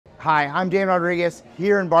Hi, I'm Dan Rodriguez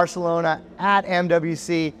here in Barcelona at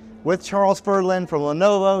MWC with Charles Ferland from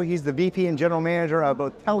Lenovo. He's the VP and General Manager of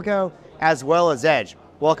both Telco as well as Edge.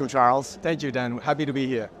 Welcome, Charles. Thank you, Dan. Happy to be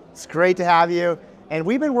here. It's great to have you. And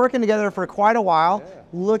we've been working together for quite a while,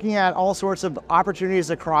 looking at all sorts of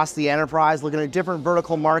opportunities across the enterprise, looking at different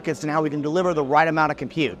vertical markets and how we can deliver the right amount of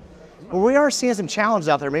compute. But we are seeing some challenges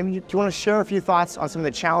out there. Maybe do you want to share a few thoughts on some of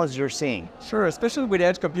the challenges you're seing? Sure, especially with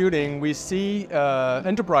edge computing, we see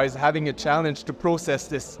enterprise having a challenge to process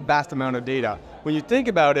this vast amount of data. When you think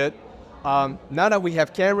about it, now that we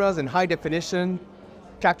have cameras and high definition,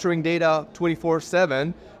 capturing data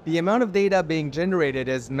 24/7, the amount of data being generated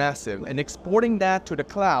is massive, and exporting that to the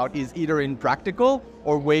cloud is either impractical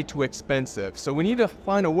or way too expensive. So we need to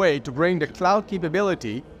find a way to bring the cloud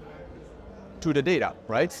capability to the data,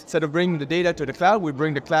 right? Instead of bringing the data to the cloud, we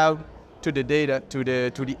bring the cloud to the data to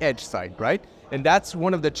the edge side, right? And that's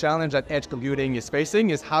one of the challenges that edge computing is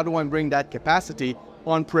facing, is how do I bring that capacity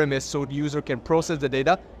on premise so the user can process the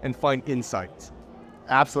data and find insights.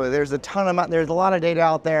 Absolutely, there's a lot of data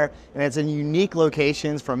out there, and it's in unique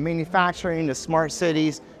locations from manufacturing to smart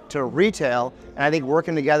cities to retail. And I think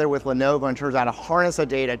working together with Lenovo in terms of how to harness the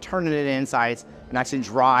data, turn it into insights, and actually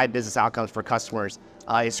drive business outcomes for customers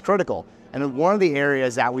is critical. And one of the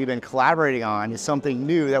areas that we've been collaborating on is something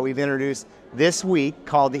new that we've introduced this week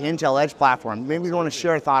called the Intel Edge platform. Maybe we want to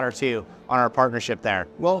share a thought or two on our partnership there.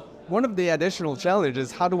 Well, one of the additional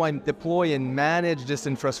challenges is how do I deploy and manage this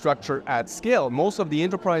infrastructure at scale? Most of the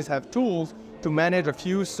enterprise have tools to manage a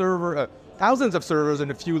few thousands of servers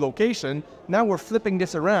in a few locations. Now we're flipping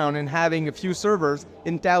this around and having a few servers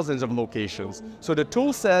in thousands of locations. So the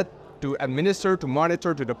tool set to administer, to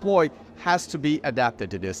monitor, to deploy has to be adapted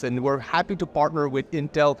to this. And we're happy to partner with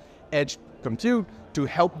Intel Edge Compute to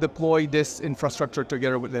help deploy this infrastructure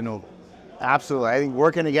together with Lenovo. Absolutely. I think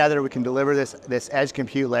working together, we can deliver this edge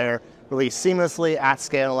compute layer really seamlessly at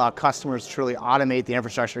scale and allow customers to truly automate the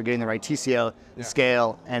infrastructure, getting the right TCO,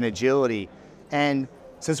 scale, and agility. And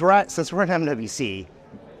since we're at MWC,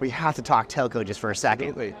 we have to talk telco just for a second.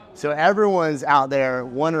 Absolutely. So everyone's out there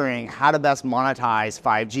wondering how to best monetize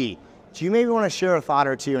 5G. Do you maybe want to share a thought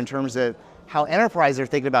or two in terms of how enterprises are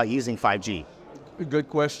thinking about using 5G? Good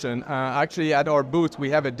question. Actually, at our booth, we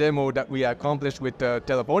have a demo that we accomplished with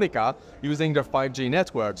Telefonica using their 5G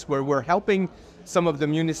networks, where we're helping some of the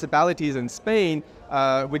municipalities in Spain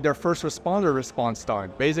with their first responder response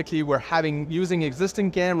time. Basically, we're using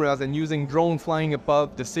existing cameras and using drone flying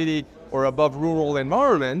above the city or above rural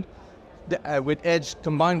environment, with Edge,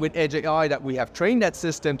 combined with Edge AI, that we have trained that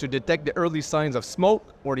system to detect the early signs of smoke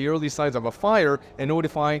or the early signs of a fire and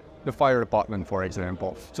notify the fire department, for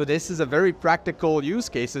example. So this is a very practical use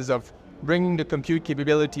cases of bringing the compute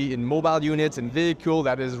capability in mobile units and vehicle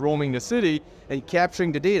that is roaming the city and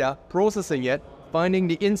capturing the data, processing it, finding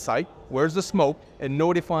the insight, where's the smoke, and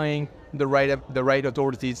notifying the right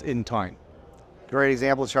authorities in time. Great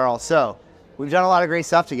example, Charles. So we've done a lot of great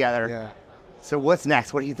stuff together. Yeah. So what's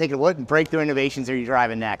next? What do you think? What breakthrough innovations are you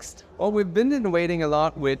driving next? Well, we've been innovating a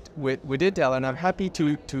lot with Intel, and I'm happy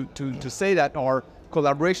to say that our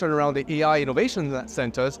collaboration around the AI Innovation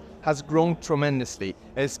Centers has grown tremendously,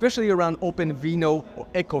 especially around OpenVINO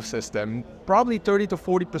ecosystem. Probably 30 to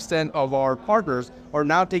 40% of our partners are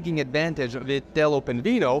now taking advantage of Intel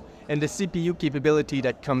OpenVINO and the CPU capability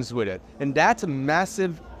that comes with it. And that's a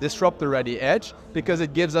massive disruptor at the edge because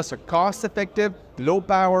it gives us a cost-effective,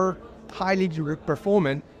 low-power, highly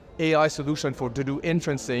performant AI solution to do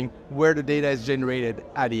inferencing where the data is generated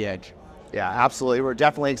at the edge. Yeah, absolutely. We're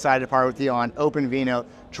definitely excited to partner with you on OpenVINO,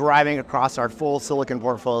 driving across our full silicon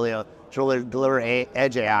portfolio to deliver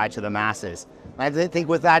Edge AI to the masses. And I think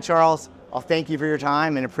with that, Charles, I'll thank you for your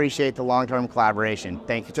time and appreciate the long-term collaboration.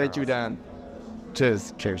 Thank you, Charles. Thank you, Dan.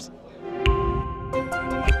 Cheers. Cheers.